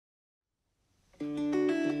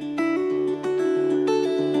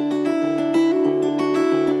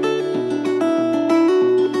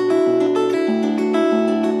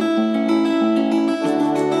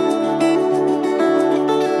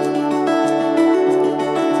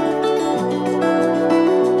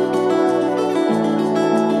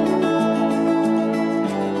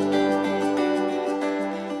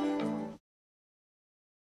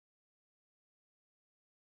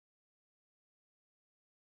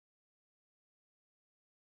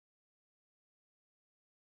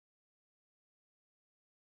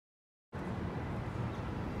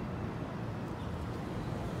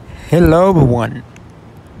Hello everyone,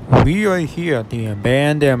 we are here at the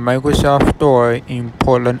abandoned Microsoft store in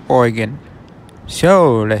Portland, Oregon.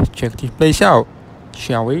 So let's check this place out,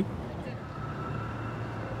 shall we?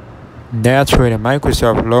 That's where the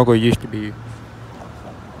Microsoft logo used to be.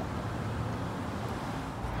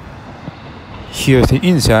 Here's the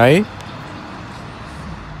inside.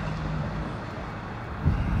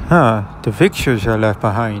 The fixtures are left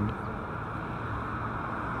behind.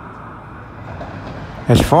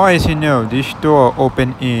 As far as you know, this store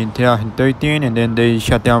opened in 2013 and then they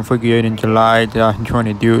shut down for good in July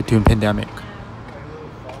 2020 due to the pandemic.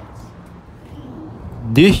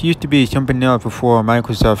 This used to be something else before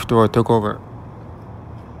Microsoft store took over.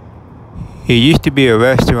 It used to be a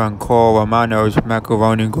restaurant called Romano's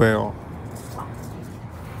Macaroni Grill.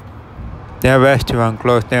 That restaurant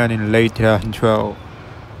closed down in late 2012.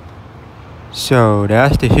 So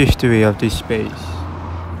that's the history of this space.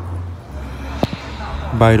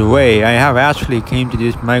 By the way, I have actually came to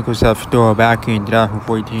this Microsoft store back in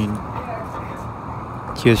 2014.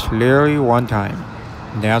 Just literally one time.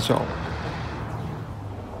 That's all.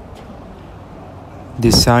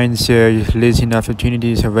 This sign says leasing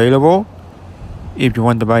opportunities available. If you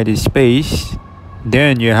want to buy this space,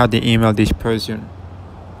 then you have to email this person.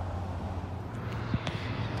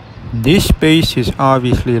 This space is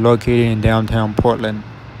obviously located in downtown Portland.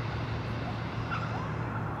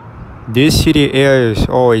 This city area is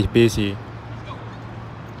always busy.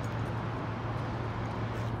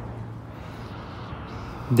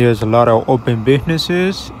 There's a lot of open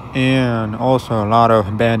businesses and also a lot of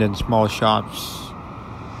abandoned small shops.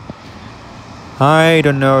 I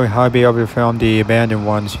don't know if I'll be able to film the abandoned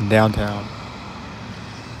ones in downtown,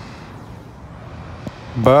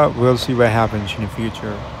 but we'll see what happens in the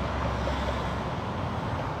future.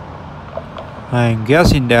 I'm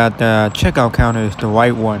guessing that the checkout counter is the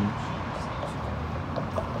white one.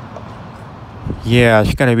 Yeah,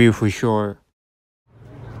 it's gotta be for sure.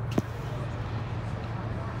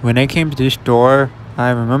 When I came to this store, I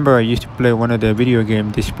remember I used to play one of the video game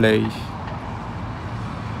displays.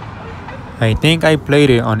 I think I played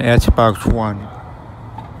it on Xbox One.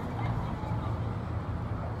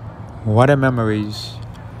 What a memories.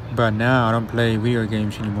 But now I don't play video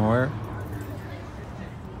games anymore.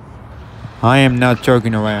 I am not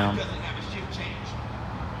joking around.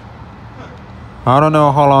 I don't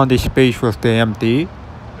know how long this space will stay empty.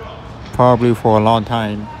 Probably for a long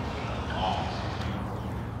time.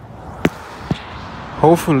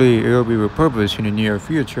 Hopefully it will be repurposed in the near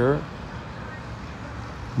future.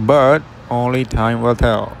 But only time will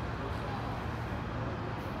tell.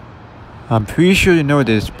 I'm pretty sure you know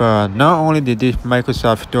this, but not only did this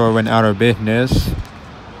Microsoft store went out of business,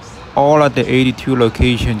 all of the 82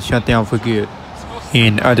 locations shut down for good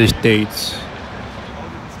in other states.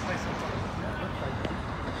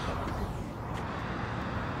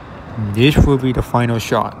 This will be the final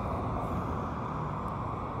shot.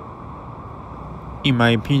 In my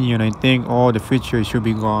opinion, I think all the features should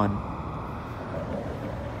be gone.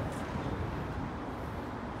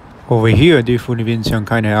 Over here, this would have been some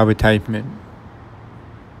kind of advertisement.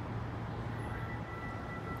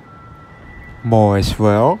 More as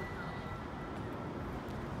well.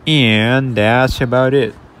 And that's about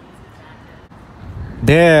it.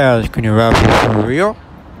 There's gonna wrap it for real.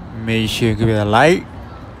 Make sure you give it a like,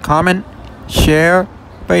 comment, share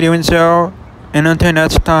by doing so. And until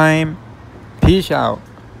next time, peace out.